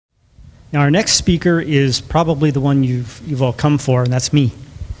Now, our next speaker is probably the one you've all come for, and that's me.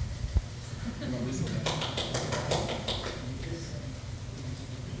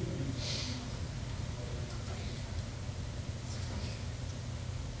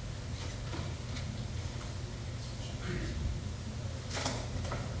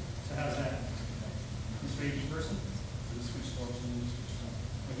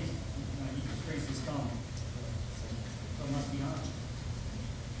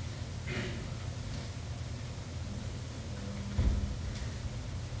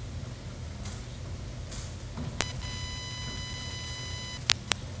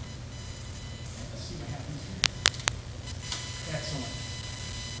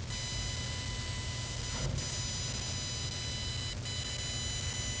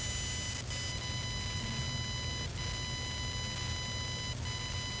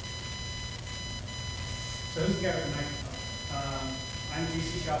 So who's got the microphone? I'm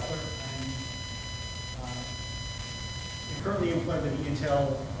J.C. Schaufler. I'm currently employed with the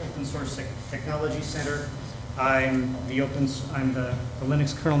Intel Open Source Technology Center. I'm the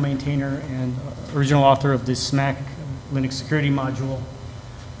Linux kernel maintainer and original author of the SMAC Linux security module.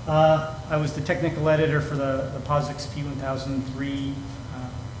 I was the technical editor for the POSIX P1003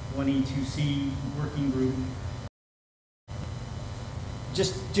 1E2C working group.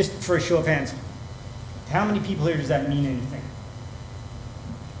 Just for a show of hands, how many people here does that mean anything?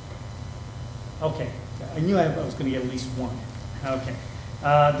 Okay, I knew I was going to get at least one. Okay,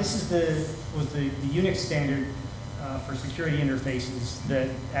 this is was the Unix standard for security interfaces that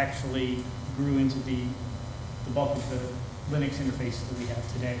actually grew into the bulk of the Linux interfaces that we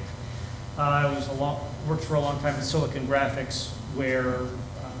have today. I worked for a long time at Silicon Graphics, where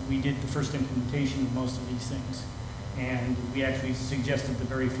we did the first implementation of most of these things. And we actually suggested the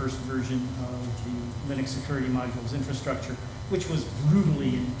very first version of the Linux security modules infrastructure, which was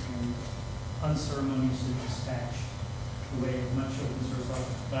brutally and unceremoniously dispatched the way much open source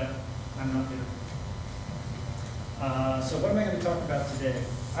software, but I'm not there. So what am I going to talk about today?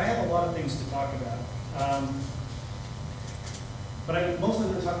 I have a lot of things to talk about, but I'm mostly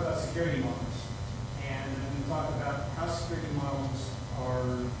going to talk about security models, and I'm going to talk about how security models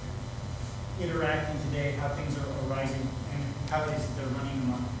are interacting today, how things are arising, and how it is that they're running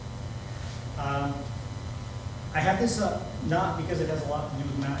amok. I have this up not because it has a lot to do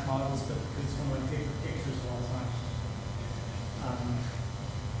with math models, but because it's one of my favorite pictures of all time.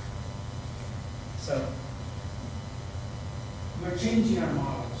 So we're changing our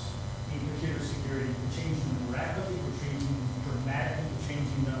models in computer security. We're changing them rapidly, we're changing them dramatically, we're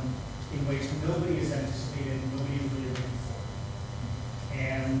changing them in ways nobody has anticipated, nobody is really ready for.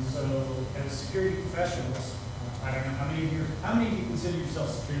 And so, as security professionals, I don't know how many of you consider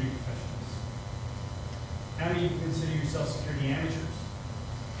yourself security professionals? How many of you consider yourself security amateurs?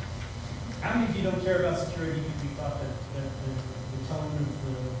 How many of you don't care about security because you thought that the tone of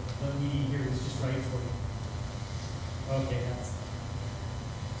the meeting here was just right for you? Okay,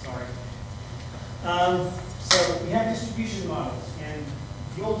 sorry. So we have distribution models, and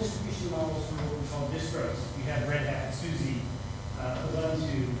the old distribution models were what we call distros. We had Red Hat, SUSE,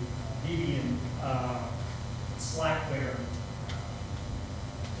 Ubuntu, Debian, Slackware,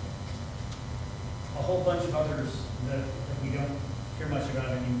 a whole bunch of others that we don't hear much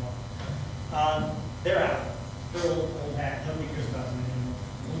about anymore. They're out. They're old hat. Nobody cares about them anymore.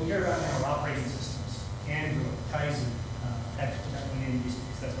 What we care about now are operating systems. Android, Kaizen, that went in because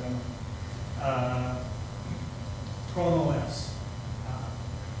that's what I want. Chrome OS.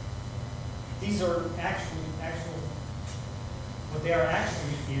 These are what they are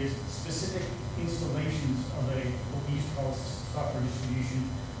actually is specific installations of what we used to call software distribution.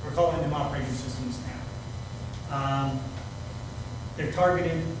 We're calling them operating systems now. They're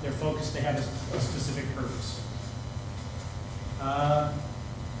targeted, they're focused, they have a specific purpose. Our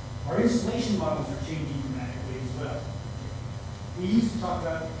installation models are changing dramatically as well. We used to talk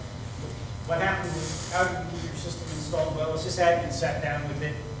about what happened was how did you get your system installed? Well, it's just admin sat down with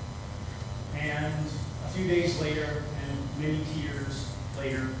it, and a few days later, and many years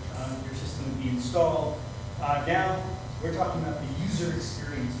later, your system would be installed. Now, we're talking about the user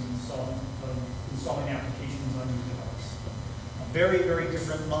experience of installing applications on your device. A very, very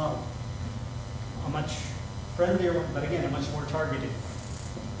different model. A much friendlier one, but again, a much more targeted.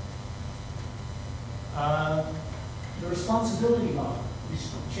 The responsibility model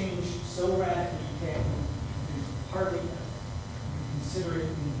is changed so radically you can hardly consider it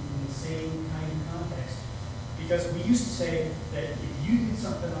in the same kind of context. Because we used to say that if you did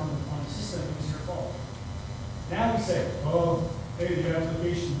something on the system, it was your fault. Now we say, oh, hey, the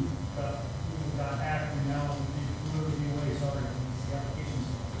application got hacked, and now we blew everything away, sorry, it's the application's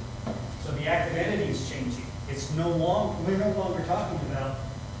fault. So active entity is changing. It's no longer, we're no longer talking about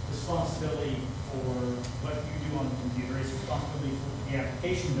responsibility for what you do on the computer. It's responsibility for what the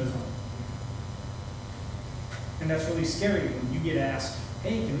application does on the computer. And that's really scary when you get asked,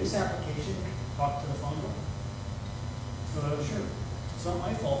 hey, can this application talk to the phone book? Sure. It's not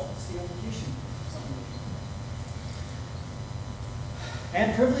my fault. It's the application.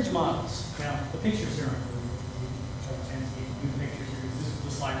 And privilege models. Now, the pictures here aren't really good pictures here. This is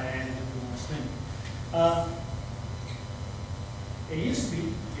the slide I added at the last minute. It used to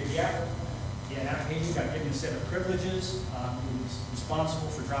be the application got given a set of privileges. It was responsible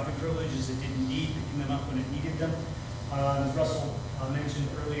for dropping privileges it didn't need, picking them up when it needed them. As Russell mentioned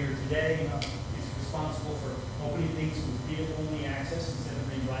earlier today, it's responsible for opening things with read-only access instead of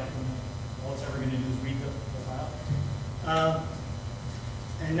read-write, when all it's ever going to do is read the file.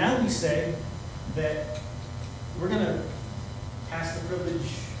 And now we say that we're going to pass the privilege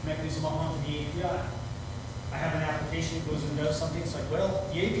mechanism on to the API. I have an application that goes and does something. It's like, well,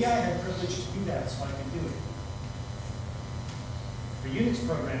 the API had privilege to do that, so I can do it. For Unix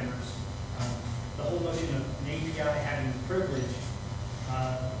programmers, the whole notion of an API having privilege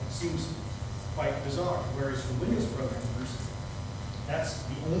seems quite bizarre. Whereas for Windows programmers, that's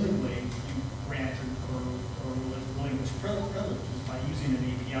the only way you grant or relinquish privilege is by using an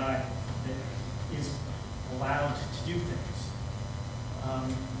API that is allowed to do things.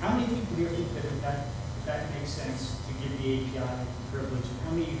 How many people here think that makes sense to give the API privilege, and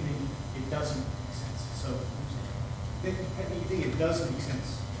how many of you think it doesn't make sense? So, how many of you think it does make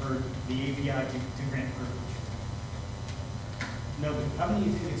sense for the API to grant privilege? No, but how many of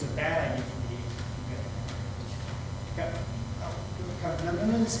you think it's a bad idea for the API?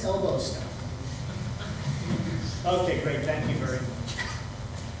 None of this elbow stuff. Okay, great. Thank you very much.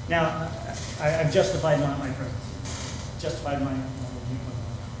 Now, I've justified my presence. Justified my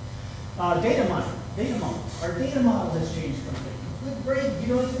viewpoint. Data model. Data model. Our data model has changed completely. Great.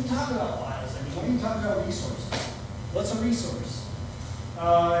 You don't even talk about files anymore. You talk about resources. What's a resource?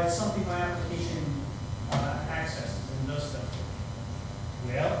 It's something my application accesses and does stuff.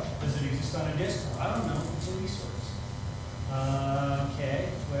 Well, does it exist on a disk? I don't know. It's a resource. Okay.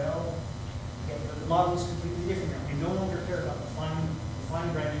 Well, the model is completely different now. We no longer care about the fine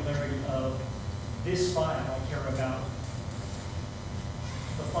granularity of this file. I care about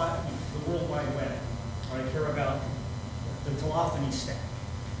the World Wide Web, or I care about the telephony stack.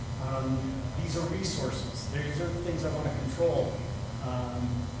 These are resources. These are the things I want to control.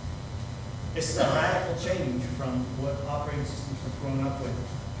 This is a radical change from what operating systems have grown up with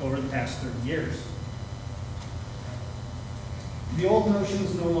over the past 30 years. The old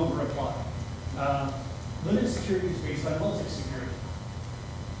notions no longer apply. Linux security is based on multi security.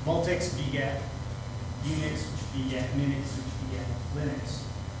 Multics begat Unix, which begat Minix, which begat Linux.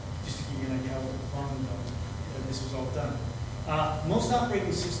 Just to give you an idea how long ago this was all done. Most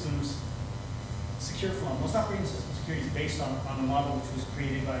operating systems, most operating system security is based on a model which was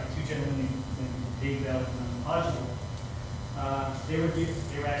created by two gentlemen named Dave Bell and Hodgson. They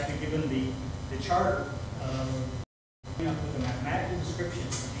were actually given the charter coming up with a mathematical description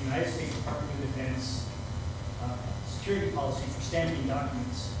of the United States Department of Defense security policy for stamping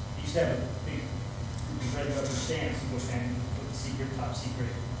documents. They used to have a big red rubber stamps and go and put the secret, top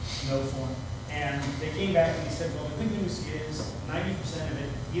secret, no form. And they came back and they said, well, the good news is 90% of it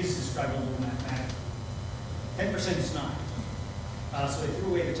is describable mathematically. 10% is not. So they threw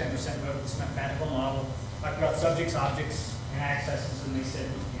away the 10%, wrote this mathematical model, talked about subjects, objects, and accesses, and they said,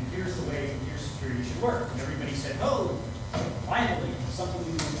 and here's the way computer security should work. And everybody said, oh, finally, something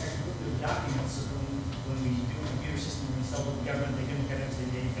we can actually put through the documents so when we do a computer system and we sell it to the government, they can look at it and say,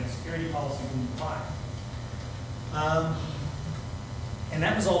 yeah, you've got a security policy we can apply. And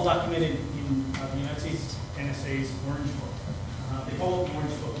that was all documented in the United States NSA's Orange Book. They call it the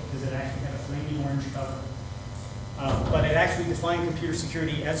Orange Book because it actually had a flaming orange cover. But it actually defined computer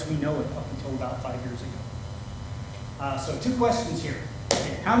security as we know it up until about 5 years ago. So 2 questions here.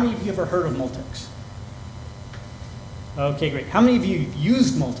 Okay, how many of you ever heard of Multics? Okay, great. How many of you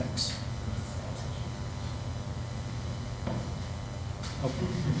used Multics? Okay.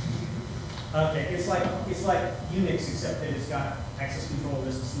 Okay, it's like Unix except that it's got access control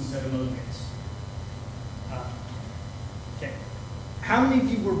lists instead of mode gates. Okay. How many of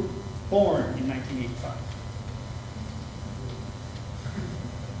you were born in 1985?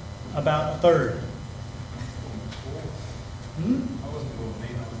 About a third. I wasn't born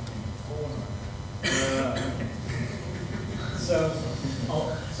then, I was born. Okay.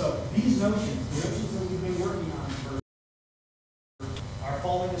 So these notions, the notions that we've been working on are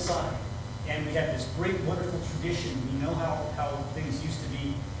falling aside. And we have this great, wonderful tradition. We know how things used to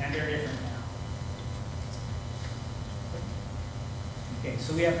be, and they're different now.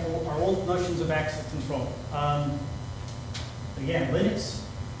 so we have our old notions of access control. Again, Linux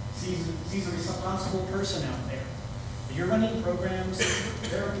sees a responsible person out there. You're running programs,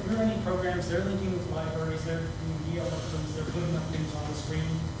 they're linking with libraries, they're doing DLLs, they're putting up things on the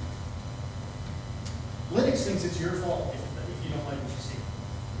screen. Linux thinks it's your fault if you don't like what you see.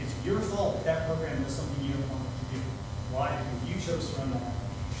 It's your fault if that program does something you don't want it to do. Why? Because you chose to run that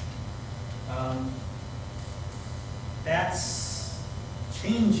application. That's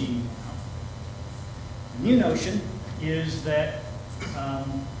changing now. The new notion is that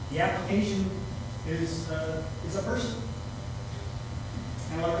the application is a person,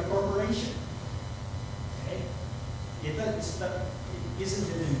 kind of like a corporation. Okay? It isn't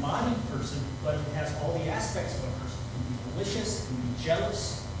an embodied person, but it has all the aspects of a person. It can be malicious, it can be jealous,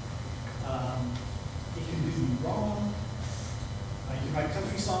 it can do you wrong. You write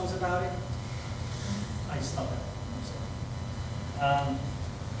country songs about it. I stop that. I'm sorry.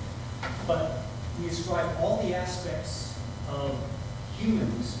 But we ascribe all the aspects of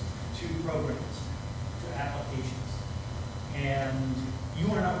humans to programs, to applications. And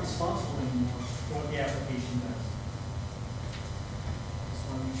you are not responsible anymore for what the application does. Just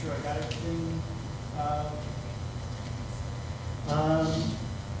want to make sure I got everything.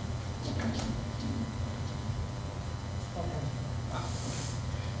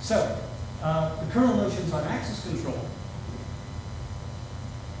 So, the kernel notions on access control.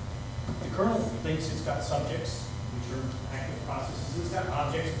 The kernel thinks it's got subjects, which are active processes. It's got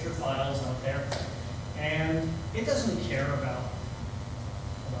objects, which are files out there. And it doesn't care about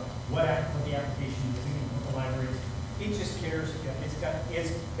what the application is doing, what the library is. It just cares. It's got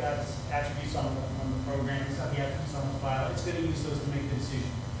attributes on the program. It's got the attributes on the file. It's going to use those to make the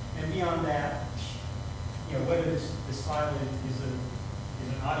decision. And beyond that, whether this file is an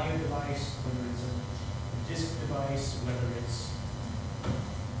audio device, whether it's a disk device, whether it's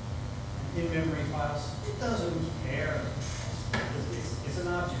in-memory files, it doesn't care. It's an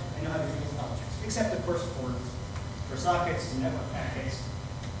object. I know how to deal with objects, except of course for sockets and network packets,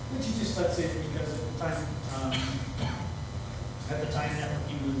 which it just lets it because at the time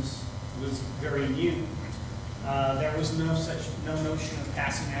networking was very new. There was no notion of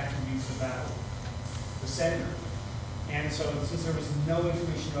passing attributes about the sender. And so since there was no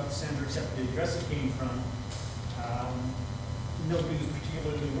information about the sender except the address it came from, nobody was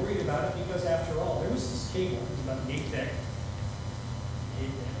particularly worried about it because after all, there was this cable, it was about an 8-deck.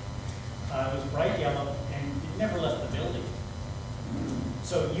 It was bright yellow and it never left the building.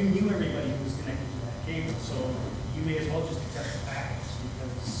 So you knew everybody who was connected to that cable, so you may as well just accept the packets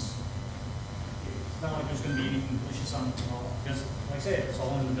because it's not like there's going to be anything malicious on it at all. Because, like I said, it's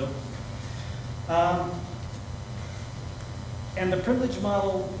all in the building. And the privilege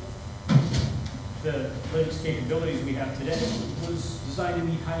model, the latest capabilities we have today, was designed to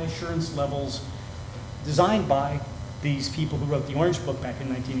meet high assurance levels, designed by these people who wrote the Orange Book back in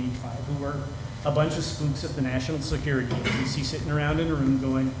 1985, who were a bunch of spooks at the National Security Agency sitting around in a room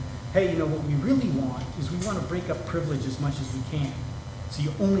going, hey, what we really want is we want to break up privilege as much as we can. So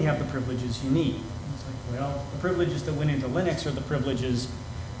you only have the privileges you need. It's like, well, the privileges that went into Linux are the privileges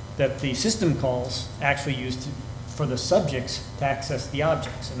that the system calls actually used for the subjects to access the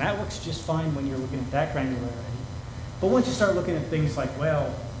objects. And that works just fine when you're looking at that granularity. But once you start looking at things like,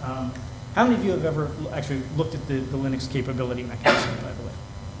 well, how many of you have ever actually looked at the Linux capability mechanism, by the way?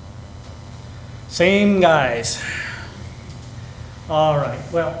 Same guys. All right,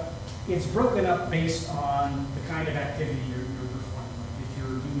 well, it's broken up based on the kind of activity you're performing. Like if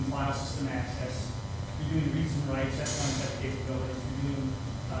you're doing file system access, if you're doing reads and writes, that's one set of capabilities. If you're doing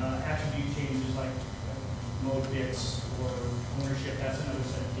attribute changes like mode bits or ownership, that's another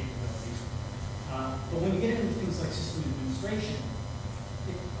set of capabilities. But when you get into things like system administration,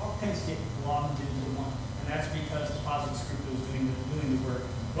 it all tends to get glommed into one. And that's because the POSIX group that was doing the work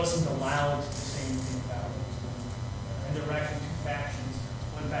wasn't allowed to say anything about what was going on. And there were actually two factions.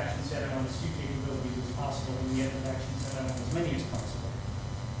 One faction said I want as few capabilities as possible, and the other faction said I want as many as possible.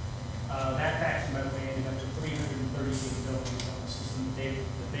 That faction, by the way, ended up with 330 capabilities on the system that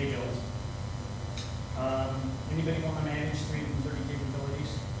they built. Anybody want to manage 330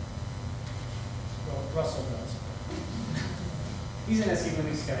 capabilities? Well, Russell does. He's an SE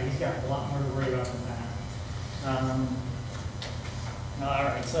Linux guy. He's got a lot more to worry about than that. All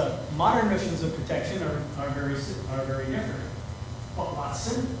right, so modern notions of protection are very different, but a lot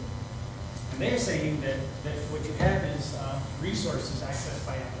simpler. And they're saying that what you have is resources accessed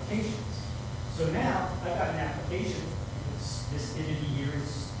by applications. So now I've got an application. It's this entity here.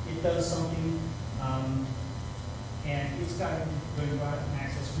 It does something, and it's got to go out and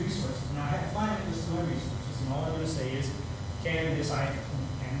access resources. Now I have to find it list of my resources, and all I'm going to say is can this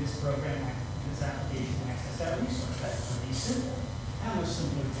program, this application access that resource? That's pretty simple. How much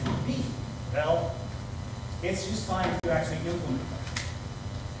simpler can it be? Well, it's just fine if you actually implement it.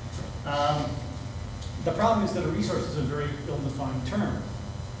 The problem is that a resource is a very ill-defined term.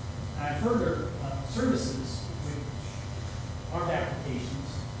 And further, services, which aren't applications,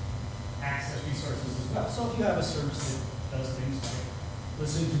 access resources as well. So if you have a service that does things like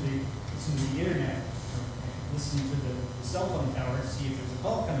listen to the internet, or listen to the cell phone tower to see if there's a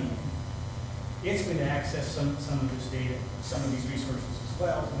call coming in, it's going to access some of this data, some of these resources as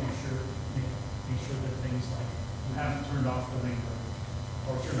well to make sure that things like you haven't turned off the ringer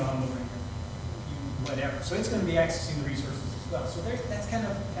or turned on the ringer, whatever. So it's going to be accessing the resources as well. So that's kind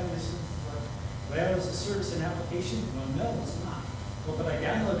of this. Well, is the service an application? Well, no, it's not. Well, but I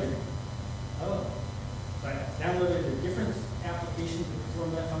downloaded it. Oh, I downloaded a different application to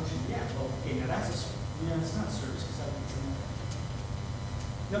perform that function. Yeah. Well, okay, now that's a service. Yeah, it's not a service because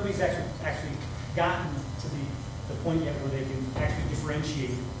nobody's actually gotten to the point yet where they can actually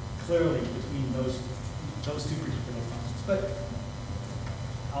differentiate clearly between those two particular functions. But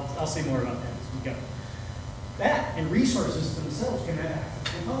I'll say more about that as we go. That and resources themselves can have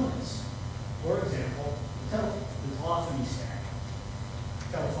active components. For example, the telephony stack.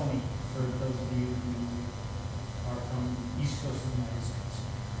 Telephony, for those of you who are from the East Coast of the United States.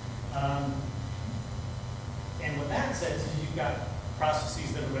 And what that says is you've got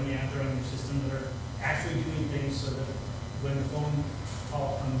processes that are running out there on your system that are actually doing things so that when the phone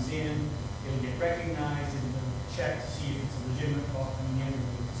call comes in, it'll get recognized and it'll check to see if it's a legitimate call coming in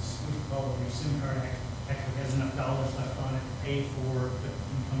or if it's a spoof call or your SIM card actually has enough dollars left on it to pay for the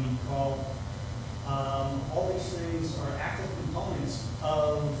incoming call. All these things are active components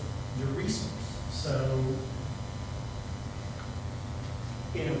of your resource. So,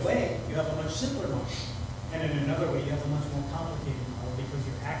 in a way, you have a much simpler model. And in another way, you have a much more complicated model because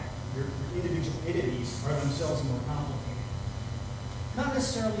your individual entities are themselves more complicated. Not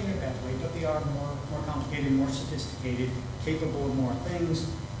necessarily in a bad way, but they are more complicated, more sophisticated, capable of more things.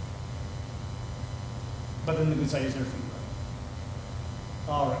 But then the good side is they're free.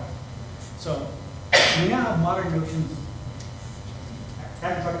 All right. So we now have modern notions. I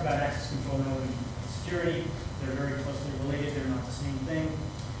haven't talked about access control now and security. They're very closely related. They're not the same thing.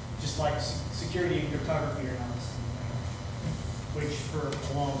 Just like security and cryptography are not the same thing. Which for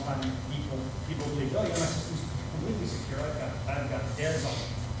a long time people believe, oh yeah, my system's completely secure. I've got DES on it.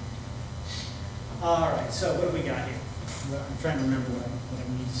 All right. So what do we got here? I'm trying to remember what I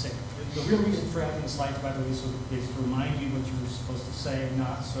need to say. The real reason for having the slides, by the way, is to remind you what you were supposed to say,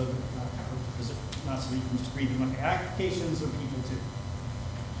 not so that not so you can just read them. Okay, applications are people too.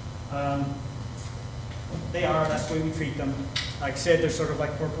 They are. That's the way we treat them. Like I said, they're sort of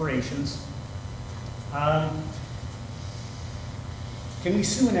like corporations. Can we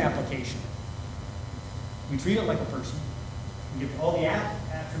sue an application? We treat it like a person. We give all the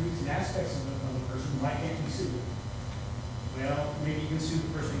attributes and aspects of the person. Why can't we sue it? Well, maybe you can sue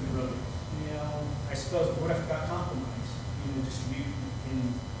the person who wrote it. You know, I suppose, but what if it got compromised in the distribution?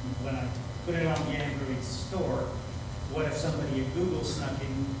 When I put it on the Android store, what if somebody at Google snuck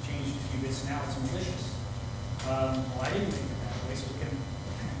in, changed a few bits, now it's malicious? Well, I didn't think of it that way, so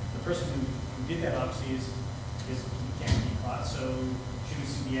the person who did that obviously can't be caught, so should we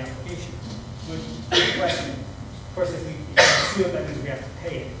sue the application? Good question. Of course, if we sue it, that means we have to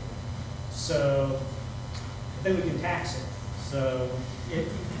pay it. So then we can tax it. So if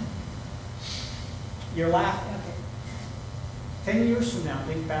you're laughing, okay. 10 years from now,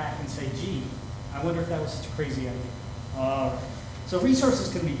 think back and say, gee, I wonder if that was such a crazy idea. All right. So resources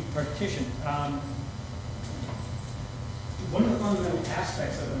can be partitioned. One of the fundamental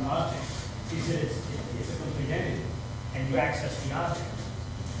aspects of an object is that it's a complete entity, and you access the object.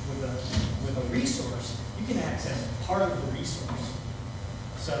 With a resource, you can access part of the resource.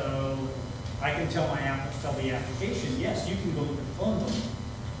 So I can tell the application, yes, you can go look at the phone book,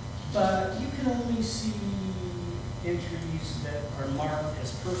 but you can only see entries that are marked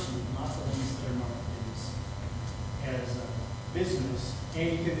as personal, not the ones that are marked as business,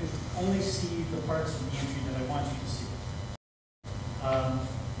 and you can only see the parts of the entry that I want you to see.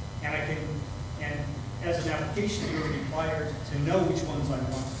 And as an application, you're required to know which ones I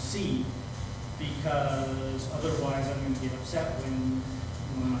want to see, because otherwise I'm going to get upset when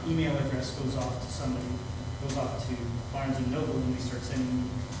my email address goes off to Barnes & Noble, and they start sending me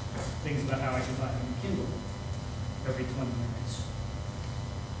things about how I should buy a new Kindle every 20 minutes.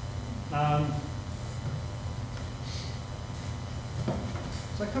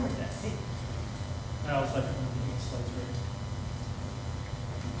 So I covered that. Hey, I also like to get slides ready.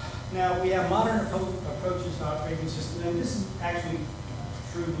 Now, we have modern approaches to operating systems, and this is actually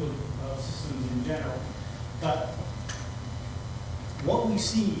true of systems in general. But what we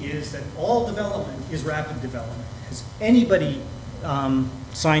see is that all development is rapid development. Has anybody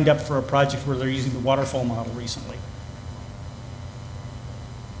signed up for a project where they're using the waterfall model recently?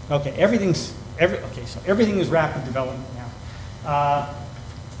 Okay, so everything is rapid development now.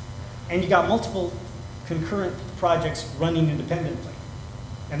 And you got multiple concurrent projects running independently.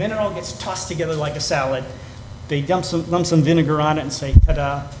 And then it all gets tossed together like a salad. They lump some vinegar on it and say,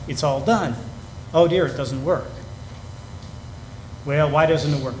 ta-da, it's all done. Oh dear, it doesn't work. Well, why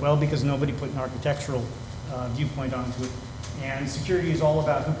doesn't it work? Well, because nobody put an architectural viewpoint onto it. And security is all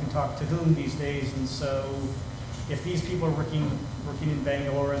about who can talk to whom these days. And so if these people are working in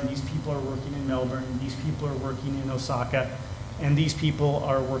Bangalore, and these people are working in Melbourne, and these people are working in Osaka, and these people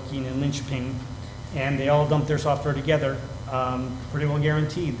are working in Linköping, and they all dump their software together, pretty well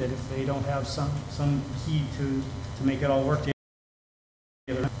guaranteed that if they don't have some key to make it all work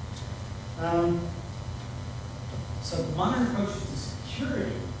together. So modern approaches to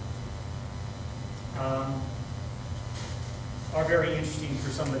security are very interesting for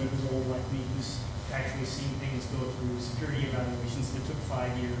somebody who's old like me, who's actually seen things go through security evaluations that took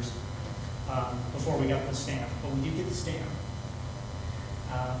 5 years before we got the stamp. But we did get the stamp.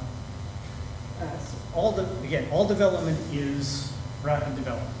 All development is rapid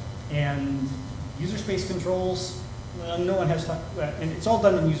development. And user space controls, well, no one has talked, and it's all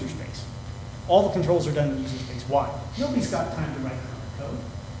done in user space. All the controls are done in user space. Why? Nobody's got time to write code.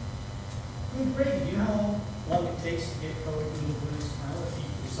 I mean, great, you know how long it takes to get code into Blue Smile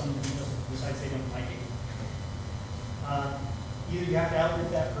if somebody decides they don't like it. Either you have to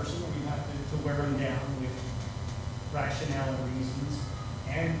outwit that person, or you have to wear them down with rationale reasons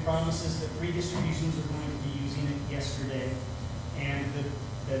and promises that 3 distributions are going to be using it yesterday, and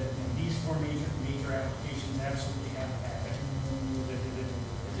that these 4 major applications absolutely have to have it.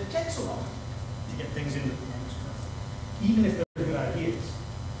 It takes a while to get things into performance kernel, even if they're good ideas.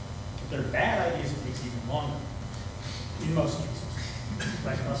 If they're bad ideas, it takes even longer, in most cases.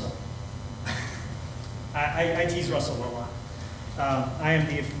 Right, Russell? I tease Russell a lot. I am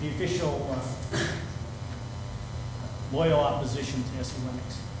the official loyal opposition to SE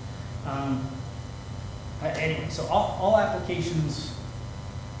Linux. Anyway, so all applications.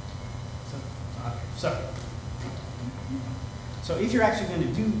 So if you're actually going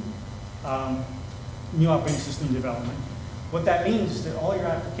to do new operating system development, what that means is that all your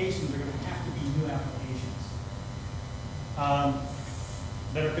applications are going to have to be new applications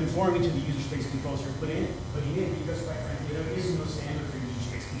that are conforming to the user space controls you're putting in, because quite frankly, there is no standard for user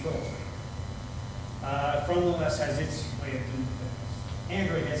space controls. Chrome OS has its way of doing things.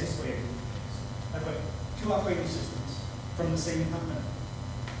 Android has its way of doing things. I've got 2 operating systems from the same company.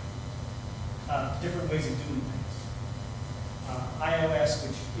 Different ways of doing things. iOS,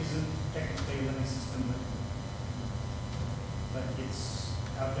 which isn't technically a Linux system, but it's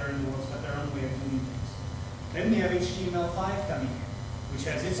out there in the world, it's got their own way of doing things. Then we have HTML5 coming in, which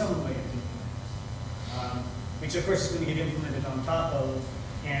has its own way of doing things, which of course is going to get implemented on top of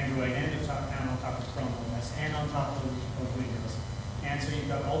Android and on top of Chrome OS and on top of Windows. And so you've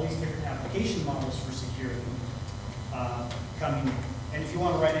got all these different application models for security coming in. And if you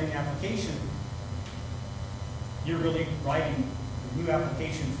want to write any application, you're really writing a new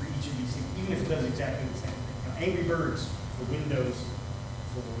application for each of these things, even if it does exactly the same thing. You know, Angry Birds for Windows,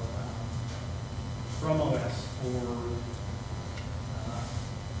 for Chrome OS, for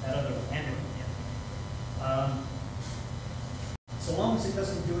that other Android. Yeah. So long as it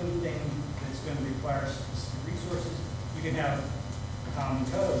doesn't do anything that's going to require specific resources, you can have common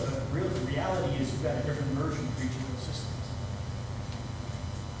code. But the reality is you've got a different version for each of those systems.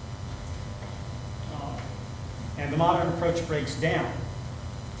 And the modern approach breaks down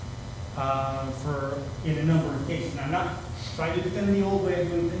in a number of cases. And I'm not trying to defend the old way of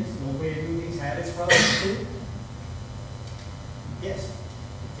doing things. The old way of doing things had its problems too. Yes,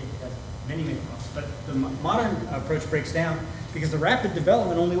 it has many problems. But the modern approach breaks down because the rapid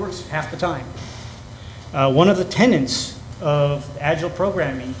development only works half the time. One of the tenets of agile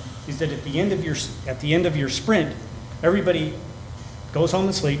programming is that at the end of your sprint, everybody goes home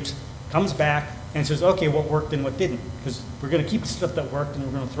and sleeps, comes back, and says, okay, what worked and what didn't? Because we're going to keep the stuff that worked and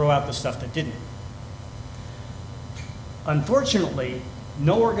we're going to throw out the stuff that didn't. Unfortunately,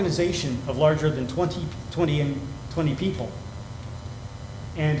 no organization of larger than 20 people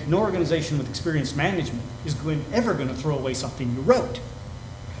and no organization with experienced management is ever going to throw away something you wrote.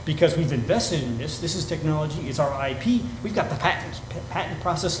 Because we've invested in this. This is technology. It's our IP. We've got the patent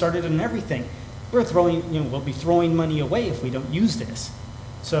process started and everything. We'll be throwing money away if we don't use this.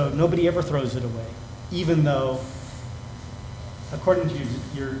 So nobody ever throws it away, even though, according to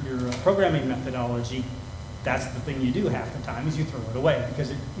your programming methodology, that's the thing you do half the time is you throw it away because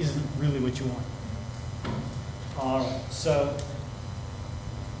it isn't really what you want. All right, so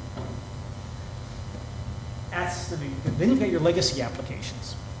then you've got your legacy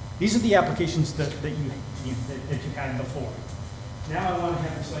applications. These are the applications that you had before. Now I want to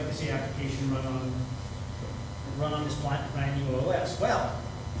have this legacy application run on this brand new OS. Well,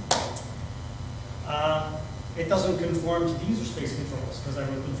 it doesn't conform to the user space controls because I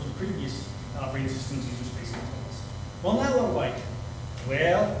wrote them for the previous operating system's user space controls. Well, now what do I do?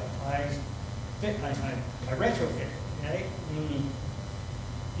 Well, I retrofit, right?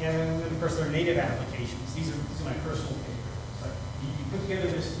 And then, of course, there are native applications. These are my personal favorites. So you put together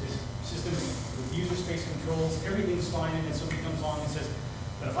this system with user space controls, everything's fine, and then somebody comes along and says,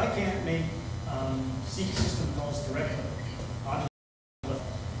 but if I can't make C system calls directly,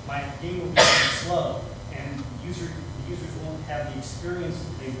 my game will be slow, and the users won't have the experience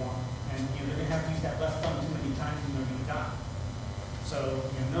that they want, and they're going to have to use that left thumb too many times, and they're going to die. So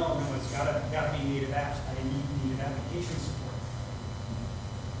no, it's got to be native apps. I need native application support,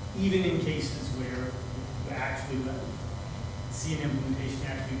 even in cases where you actually see an implementation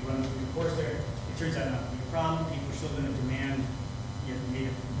actually run through the course there. It turns out not to be a problem. People are still going to demand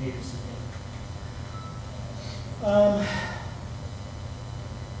native support.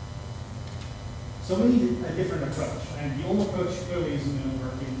 So we need a different approach, and the old approach clearly isn't going to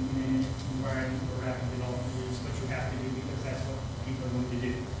work in an environment where rapid development is what you have to do because that's what people are going to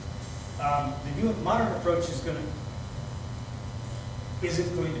do. The new modern approach isn't going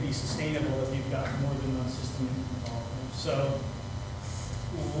to be sustainable if you've got more than one system involved. So,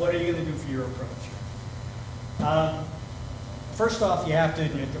 what are you going to do for your approach? First off, you have to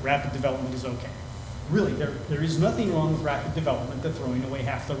admit that rapid development is okay. Really, there is nothing wrong with rapid development that throwing away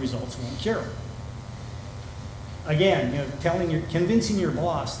half the results won't cure. Again, convincing your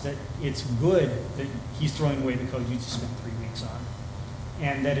boss that it's good that he's throwing away the code you just spent 3 weeks on,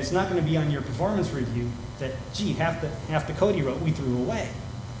 and that it's not going to be on your performance review that, gee, half the code he wrote we threw away.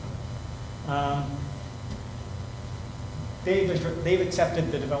 They've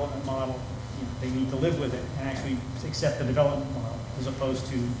accepted the development model. They need to live with it and actually accept the development model as opposed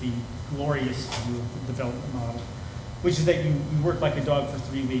to the glorious view of the development model, which is that you work like a dog for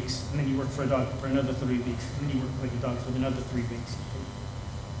 3 weeks, and then you work for a dog for another 3 weeks, and then you work like a dog for another 3 weeks.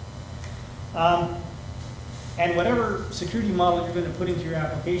 And whatever security model you're going to put into your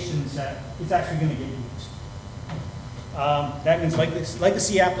application set, it's actually going to get used. That means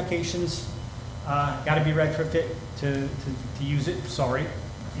legacy applications got to be retrofit to use it, sorry.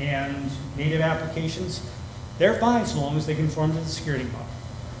 And native applications, they're fine so long as they conform to the security model.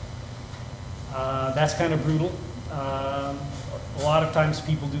 That's kind of brutal. A lot of times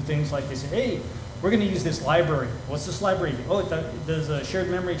people do things like they say, hey, we're going to use this library. What's this library do? Oh, it does a shared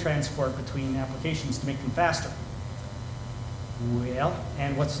memory transport between applications to make them faster. Well,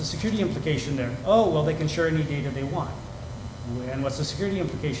 and what's the security implication there? Oh, well, they can share any data they want. And what's the security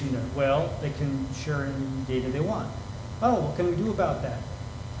implication there? Well, they can share any data they want. Oh, what can we do about that?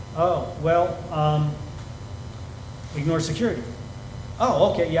 Oh, well, ignore security.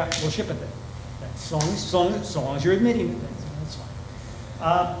 Oh, okay, yeah, we'll ship it then. So long as you're admitting it, that's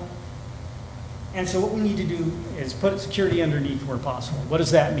fine. And so what we need to do is put security underneath where possible. What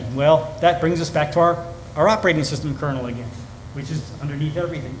does that mean? Well, that brings us back to our operating system kernel again, which is underneath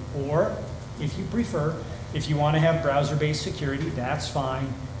everything. Or, if you prefer, if you want to have browser-based security, that's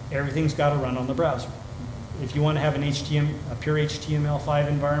fine. Everything's got to run on the browser. If you want to have a pure HTML5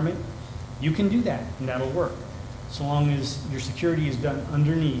 environment, you can do that, and that'll work, so long as your security is done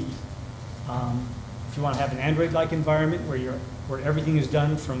underneath. If you want to have an Android-like environment where everything is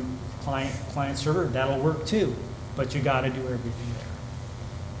done from client server, that'll work too, but you got to do everything there.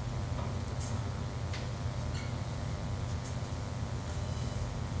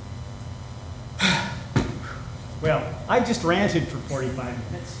 Well, I just ranted for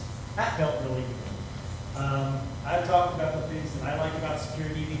 45 minutes. That felt really good. I've talked about the things that I like about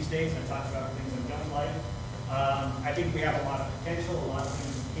security these days. I've talked about the things I don't like. I think we have a lot of potential, a lot of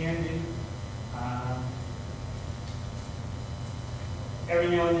things we can do. Every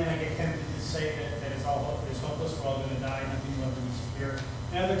now and then I get tempted to say that it's hopeless, we're all going to die, nothing will ever be secure.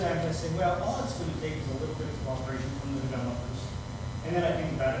 And other times I say, well, all it's going to take is a little bit of cooperation from the developers. And then I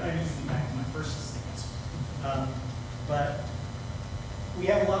think about it, and I usually back to my first stance. But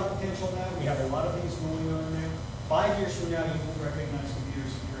we have a lot of potential now. We have a lot of things going on now. 5 years from now, you won't recognize computer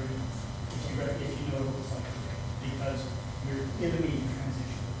security if you know what it's like today, because we're in the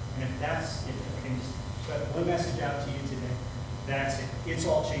transition. And if I can just put one message out to you today, That's it. It's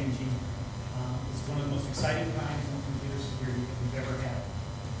all changing. It's one of the most exciting times in computer security that we've ever had.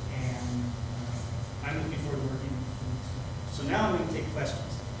 And I'm looking forward to working with you. So now I'm going to take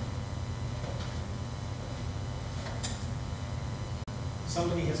questions.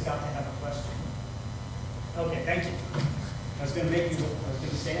 Somebody has got to have a question. Okay, thank you. I was going to make you, I was going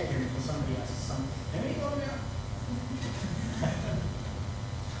to stand here until somebody asks something. There you go now.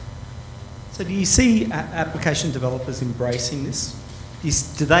 So do you see application developers embracing this?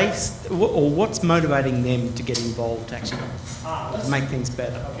 Do they, or what's motivating them to get involved to actually make things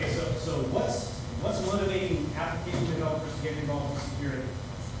better? Okay, so what's motivating application developers to get involved in security?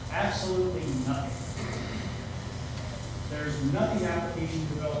 Absolutely nothing. There's nothing application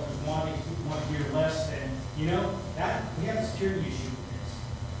developers want to hear less than, you know, that we have a security issue with this.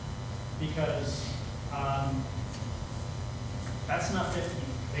 Because that's not 50.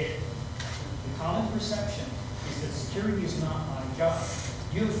 The common perception is that security is not my job.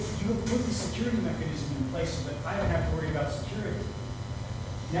 You have put the security mechanism in place so that I don't have to worry about security.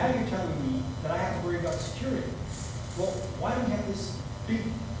 Now you're telling me that I have to worry about security. Well, why don't you have this big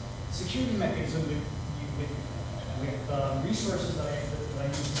security mechanism with resources that I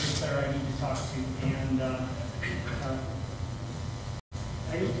need to declare I need to talk to, and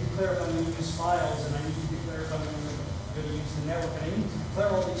I need to declare if I'm going to use files, and I need to declare if I'm going to use the network, and I need to declare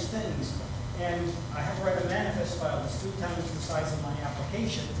all these things. And I have to write a manifest file that's 3 times the size of my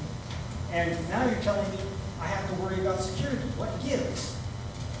application. And now you're telling me I have to worry about security. What gives?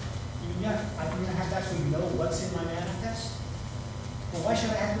 I'm going to have to actually know what's in my manifest? Well, why should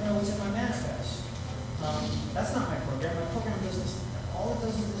I have to know what's in my manifest? That's not my program. My program does this. All it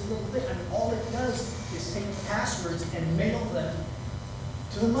does is this little thing. I mean, all it does is take passwords and mail them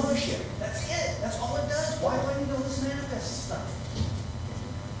to the mothership. That's it. That's all it does. Why do I need all this manifest stuff?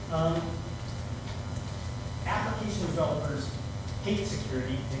 Application developers hate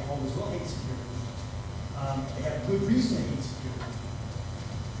security. They always will hate security. They have good reason to hate security.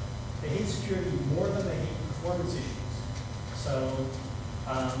 They hate security more than they hate performance issues. So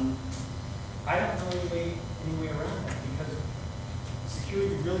I don't know any way around that, because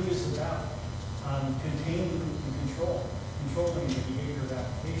security really is about containing and controlling the behavior of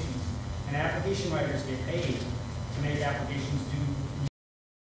applications. And application writers get paid to make applications do.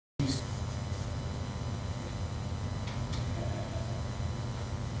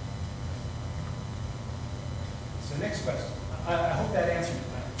 So next question. I hope that answered it.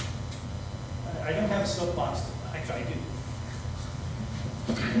 I don't have a soapbox. Actually, I do.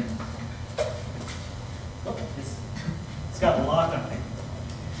 Oh, it's got a lock on it.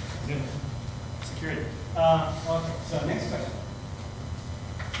 Good. Security. Okay, so next question.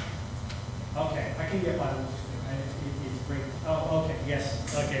 Okay, I can get by with this. It's great. Oh, okay,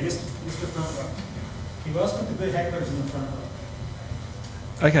 yes. Okay, Mr. Front Row. Who else put the good hecklers in the front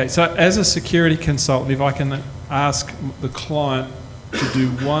row? Okay, so as a security consultant, if I can ask the client to do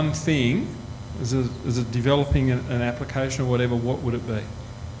one thing, as a developing an application or whatever, what would it be?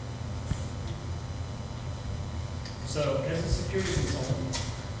 So as a security consultant,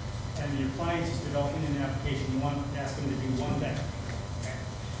 and your client is developing an application, you want to ask them to do one thing. Okay?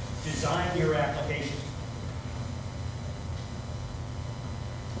 Design your application.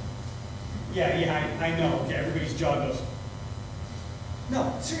 Yeah, I know. Okay, everybody's jaw goes.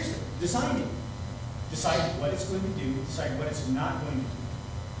 No, seriously, design it. Decide what it's going to do, decide what it's not going to do.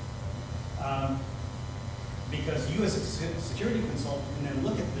 Because you as a security consultant can then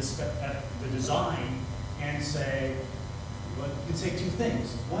look at the design and say, well, you can say 2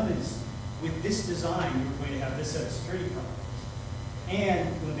 things. One is, with this design, you're going to have this set of security problems. And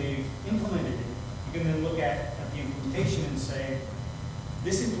when they've implemented it, you can then look at the implementation and say,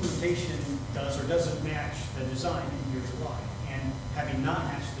 this implementation does or doesn't match the design, and here's why. And having not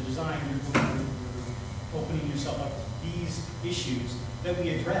matched the design, you're opening yourself up to these issues that we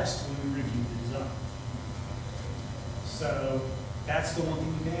addressed when we reviewed the design. So that's the one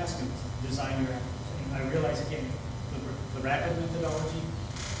thing you can ask them, design your application. I realize, again, the rapid methodology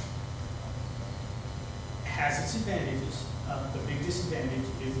has its advantages. The big disadvantage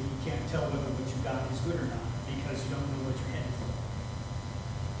is that you can't tell whether what you've got is good or not, because you don't know what you're headed for.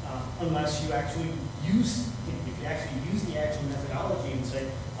 Unless you actually use, if you actually use the agile methodology and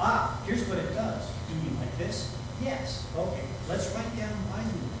say, here's what it does. Do you like this? Yes. Okay, let's write down why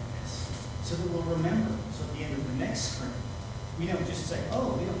we like this, so that we'll remember. So at the end of the next sprint, we don't just say,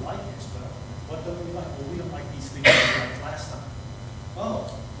 oh, we don't like this, but what don't we like? Well, we don't like these things that we liked last time. Oh,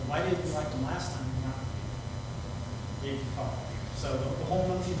 well, why didn't we like them last time? So the whole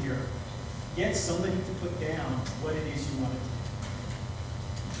notion here, get somebody to put down what it is you want to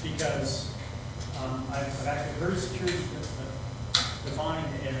do. Because I've actually heard security defined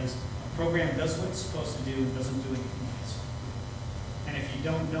as a program does what it's supposed to do, doesn't do anything else. And if you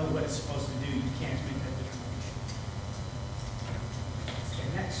don't know what it's supposed to do, you can't make that determination. Okay,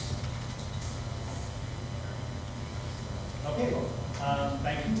 next. Okay, well,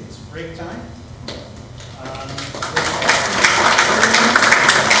 thank you. It's break time.